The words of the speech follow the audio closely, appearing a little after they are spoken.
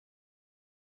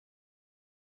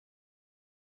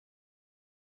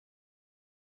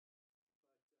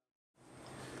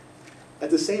At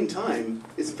the same time,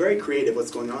 it's very creative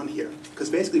what's going on here. Because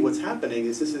basically what's happening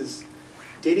is this is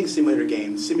dating simulator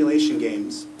games, simulation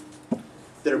games,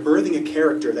 that are birthing a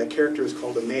character. That character is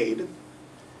called a maid.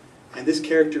 And this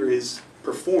character is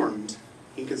performed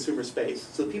in consumer space.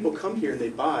 So people come here and they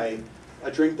buy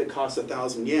a drink that costs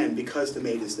 1,000 yen because the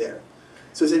maid is there.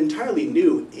 So it's an entirely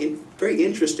new, very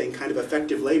interesting kind of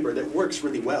effective labor that works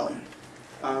really well.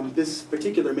 This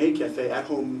particular maid cafe,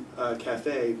 at-home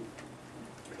cafe,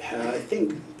 I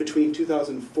think between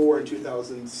 2004 and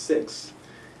 2006,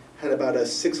 had about a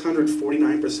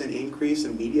 649% increase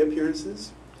in media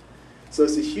appearances. So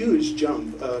it's a huge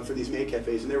jump for these maid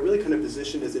cafes, and they're really kind of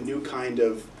positioned as a new kind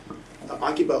of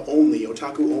Akiba-only,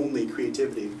 otaku-only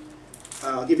creativity.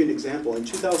 I'll give you an example. In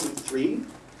 2003,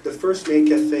 the first maid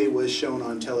cafe was shown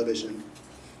on television.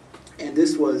 And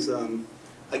this was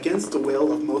against the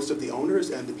will of most of the owners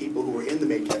and the people who were in the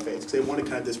maid cafes, because they wanted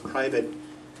kind of this private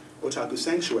otaku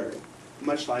sanctuary,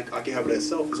 much like Akihabara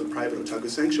itself is a private otaku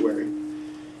sanctuary.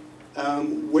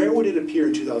 Where would it appear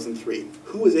in 2003?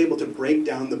 Who was able to break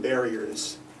down the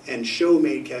barriers and show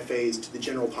maid cafes to the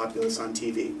general populace on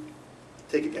TV?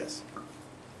 Take a guess.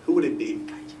 Who would it be?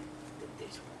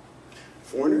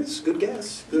 Foreigners? Good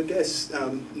guess. Good guess.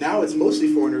 Now it's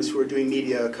mostly foreigners who are doing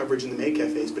media coverage in the maid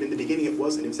cafes, but in the beginning it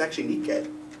wasn't. It was actually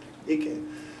Nikkei. Nikkei.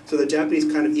 So the Japanese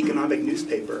kind of economic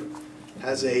newspaper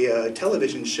has a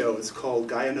television show. It's called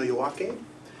Gaia no Yoake.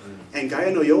 And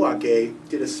Gaia no Yoake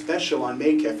did a special on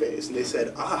maid cafes, and they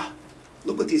said,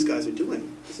 look what these guys are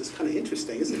doing. This is kind of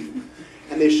interesting, isn't it?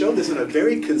 And they showed this on a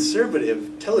very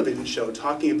conservative television show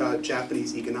talking about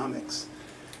Japanese economics.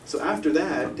 So after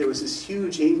that, there was this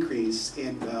huge increase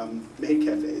in maid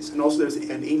cafes, and also there was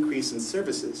an increase in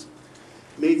services.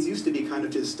 Maids used to be kind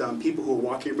of just people who were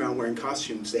walking around wearing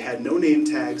costumes. They had no name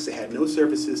tags, they had no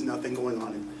services, nothing going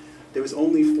on. There was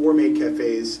only 4 maid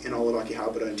cafes in all of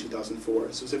Akihabara in 2004,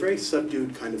 so it was a very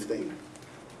subdued kind of thing.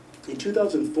 In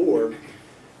 2004,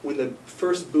 when the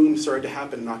first boom started to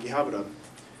happen in Akihabara,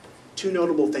 2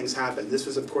 notable things happened. This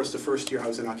was, of course, the first year I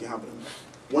was in Akihabara.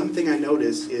 One thing I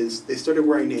noticed is they started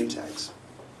wearing name tags.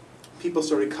 People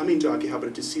started coming to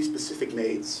Akihabara to see specific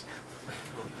maids.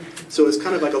 So it's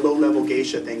kind of like a low-level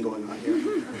geisha thing going on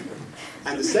here.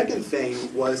 And the second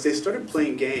thing was they started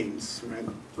playing games, right?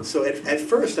 So at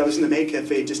first I was in the maid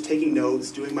cafe just taking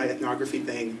notes, doing my ethnography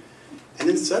thing, and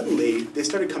then suddenly they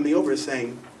started coming over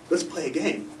saying, let's play a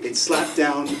game. They'd slap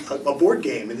down a board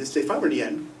game and they'd say 500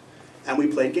 yen, and we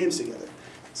played games together.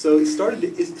 So it started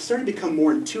to become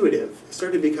more intuitive. It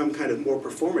started to become kind of more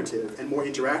performative and more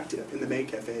interactive in the maid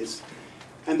cafes.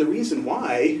 And the reason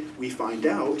why, we find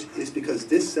out, is because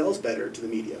this sells better to the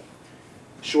media.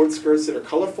 Short skirts that are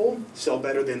colorful sell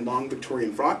better than long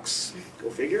Victorian frocks, go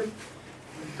figure.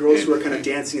 Girls who are kind of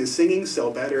dancing and singing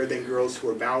sell better than girls who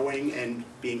are bowing and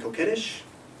being coquettish.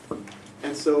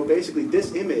 And so basically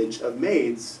this image of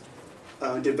maids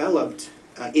developed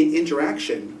in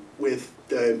interaction with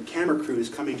the camera crews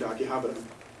coming to Akihabara.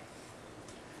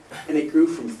 And it grew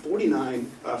from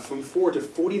 4 to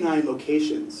 49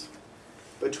 locations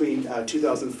between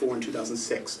 2004 and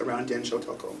 2006 around Densho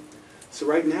Toko. So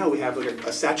right now we have like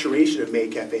a saturation of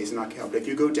maid cafes in Akihabara. If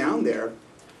you go down there,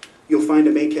 you'll find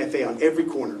a maid cafe on every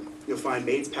corner. You'll find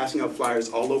maids passing out flyers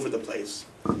all over the place.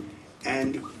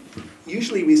 And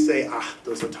usually we say,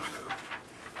 those otaku.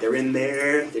 They're in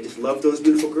there, they just love those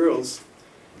beautiful girls.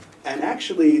 And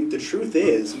actually, the truth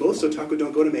is, most otaku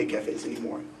don't go to maid cafes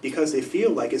anymore because they feel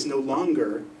like it's no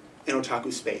longer an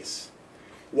otaku space.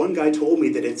 One guy told me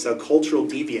that it's a cultural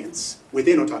deviance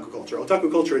within otaku culture. Otaku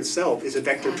culture itself is a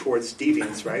vector towards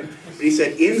deviance, right? But he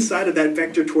said inside of that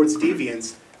vector towards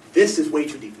deviance, this is way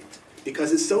too deviant.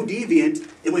 Because it's so deviant,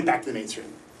 it went back to the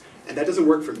mainstream. And that doesn't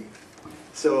work for me.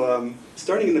 So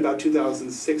starting in about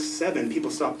 2006-07, people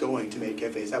stopped going to maid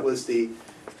cafes. That was the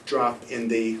drop in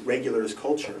the regulars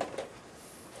culture.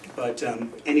 But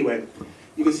anyway,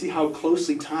 you can see how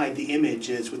closely tied the image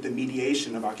is with the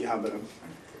mediation of Akihabara.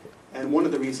 And one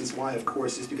of the reasons why, of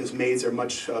course, is because maids are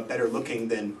much better looking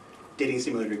than dating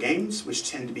simulator games, which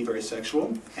tend to be very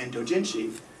sexual, and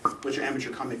doujinshi, which are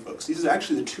amateur comic books. These are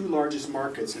actually the 2 largest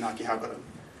markets in Akihabara.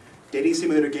 Dating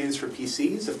simulator games for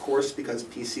PCs, of course, because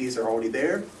PCs are already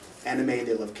there. Anime,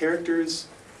 they love characters.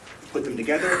 Put them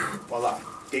together, voila,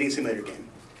 dating simulator game.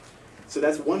 So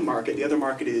that's one market. The other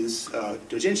market is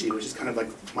doujinshi, which is kind of like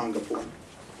manga porn.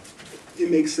 It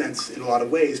makes sense in a lot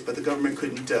of ways, but the government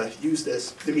couldn't use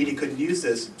this, the media couldn't use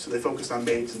this, so they focused on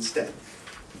maids instead.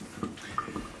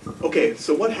 Okay,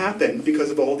 so what happened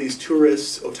because of all these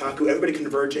tourists, otaku, everybody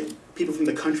converging, people from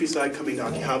the countryside coming to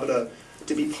Akihabara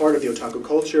to be part of the otaku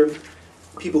culture?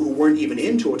 people who weren't even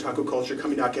into otaku culture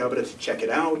coming to Akihabara to check it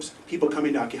out, people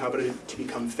coming to Akihabara to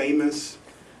become famous,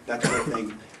 that kind of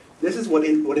thing. This is what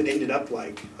it ended up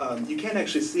like. You can't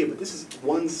actually see it, but this is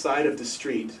one side of the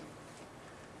street,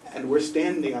 and we're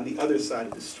standing on the other side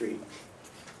of the street.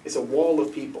 It's a wall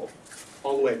of people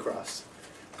all the way across.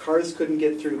 Cars couldn't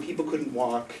get through, people couldn't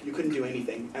walk, you couldn't do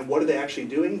anything. And what are they actually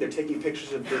doing? They're taking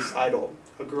pictures of this idol,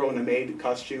 a girl in a maid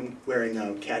costume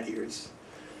wearing cat ears.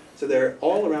 So they're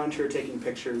all around here taking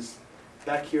pictures.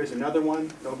 Back here is another one,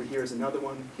 and over here is another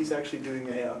one. He's actually doing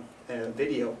a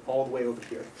video all the way over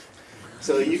here.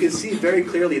 So you can see very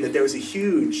clearly that there was a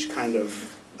huge kind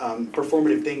of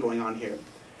performative thing going on here.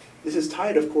 This is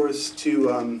tied, of course,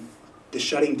 to the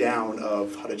shutting down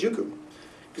of Harajuku.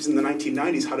 Because in the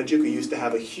 1990s, Harajuku used to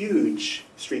have a huge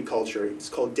street culture. It's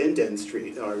called Den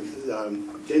Street, or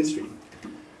Den Street.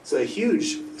 So a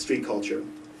huge street culture.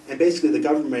 And basically the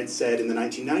government said in the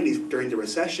 1990s, during the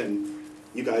recession,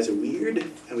 you guys are weird,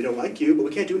 and we don't like you, but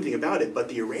we can't do anything about it. But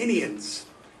the Iranians,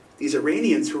 these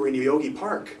Iranians who were in Yoyogi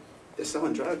Park, they're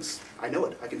selling drugs. I know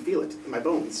it, I can feel it in my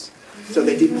bones. So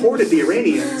they deported the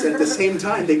Iranians, and at the same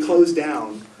time they closed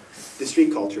down the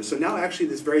street culture. So now actually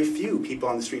there's very few people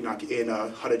on the street in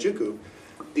Harajuku.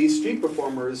 These street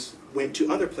performers went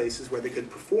to other places where they could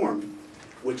perform,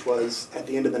 which was, at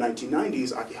the end of the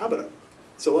 1990s, Akihabara.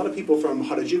 So a lot of people from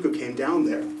Harajuku came down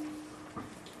there.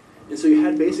 And so you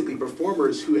had basically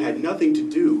performers who had nothing to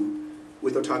do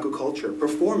with otaku culture,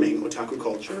 performing otaku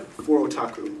culture for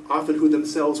otaku, often who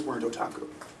themselves weren't otaku.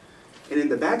 And in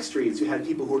the back streets, you had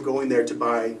people who were going there to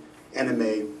buy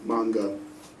anime, manga,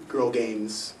 girl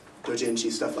games,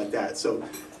 doujinshi, stuff like that. So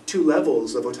two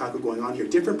levels of otaku going on here,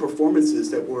 different performances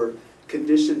that were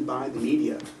conditioned by the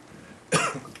media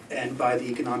and by the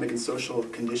economic and social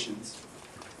conditions.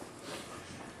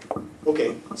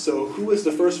 Okay, so who was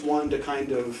the first one to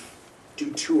kind of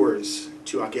do tours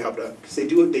to Akihabara? Because they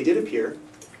did appear.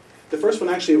 The first one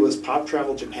actually was Pop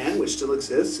Travel Japan, which still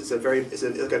exists. It's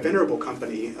like a venerable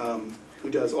company who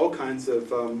does all kinds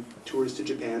of tours to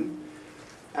Japan.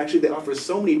 Actually, they offer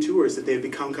so many tours that they've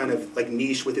become kind of like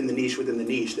niche within the niche within the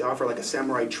niche. They offer like a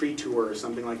samurai tree tour or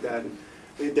something like that.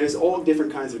 There's all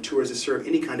different kinds of tours that serve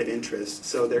any kind of interest.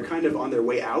 So they're kind of on their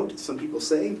way out, some people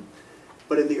say.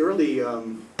 But in the early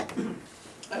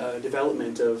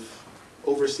development of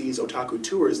overseas otaku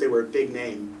tours, they were a big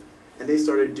name. And they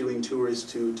started doing tours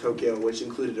to Tokyo, which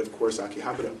included, of course,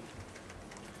 Akihabara.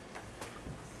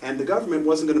 And the government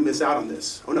wasn't going to miss out on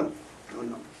this. Oh no, oh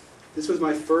no. This was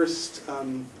my first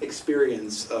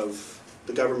experience of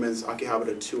the government's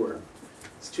Akihabara tour.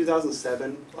 It's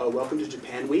 2007, Welcome to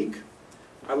Japan Week.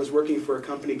 I was working for a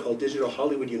company called Digital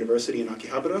Hollywood University in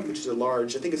Akihabara, which is a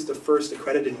large, I think it's the first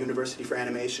accredited university for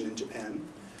animation in Japan.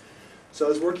 So I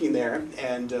was working there,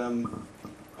 and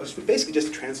I was basically just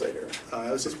a translator.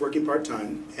 I was just working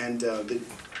part-time, and the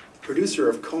producer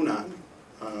of Conan,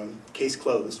 Case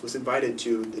Closed, was invited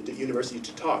to the university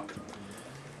to talk.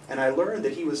 And I learned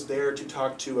that he was there to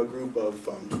talk to a group of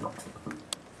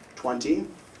 20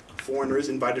 foreigners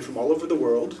invited from all over the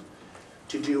world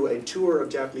to do a tour of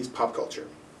Japanese pop culture.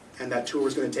 And that tour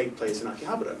was going to take place in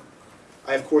Akihabara.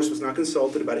 I, of course, was not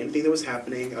consulted about anything that was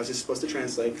happening. I was just supposed to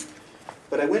translate.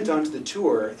 But I went on to the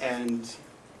tour, and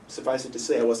suffice it to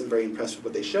say, I wasn't very impressed with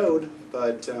what they showed,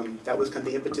 but that was kind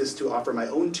of the impetus to offer my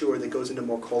own tour that goes into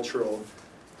more cultural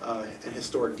and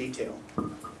historic detail.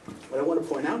 What I want to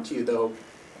point out to you, though,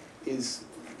 is,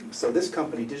 so this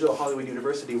company, Digital Hollywood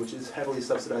University, which is heavily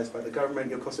subsidized by the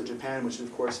government, Yokoso Japan, which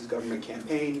of course is government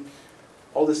campaign,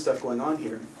 all this stuff going on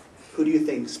here. Who do you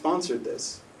think sponsored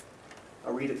this?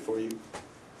 I'll read it for you.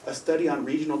 A study on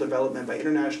regional development by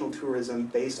international tourism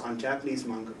based on Japanese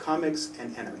manga, comics,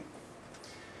 and anime.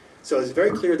 So it's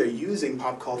very clear they're using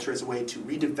pop culture as a way to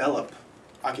redevelop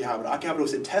Akihabara. Akihabara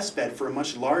was a test bed for a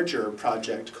much larger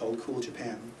project called Cool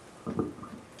Japan.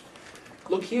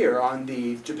 Look here on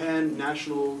the Japan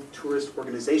National Tourist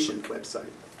Organization website.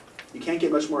 You can't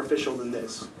get much more official than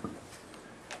this.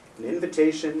 An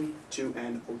invitation to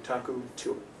an otaku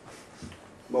tour.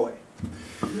 Moe.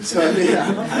 So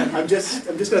I'm just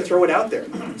going to throw it out there.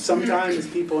 Sometimes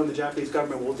people in the Japanese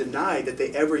government will deny that they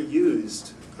ever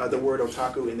used the word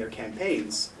otaku in their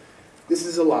campaigns. This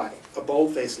is a lie, a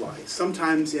bold-faced lie.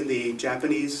 Sometimes in the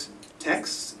Japanese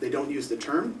texts, they don't use the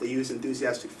term. They use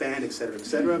enthusiastic fan, etc.,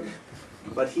 etc.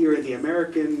 But here in the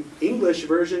American English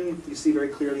version, you see very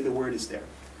clearly the word is there.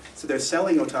 So they're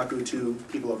selling otaku to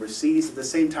people overseas. At the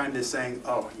same time, they're saying,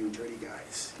 oh, you dirty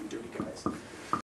guys, you dirty guys.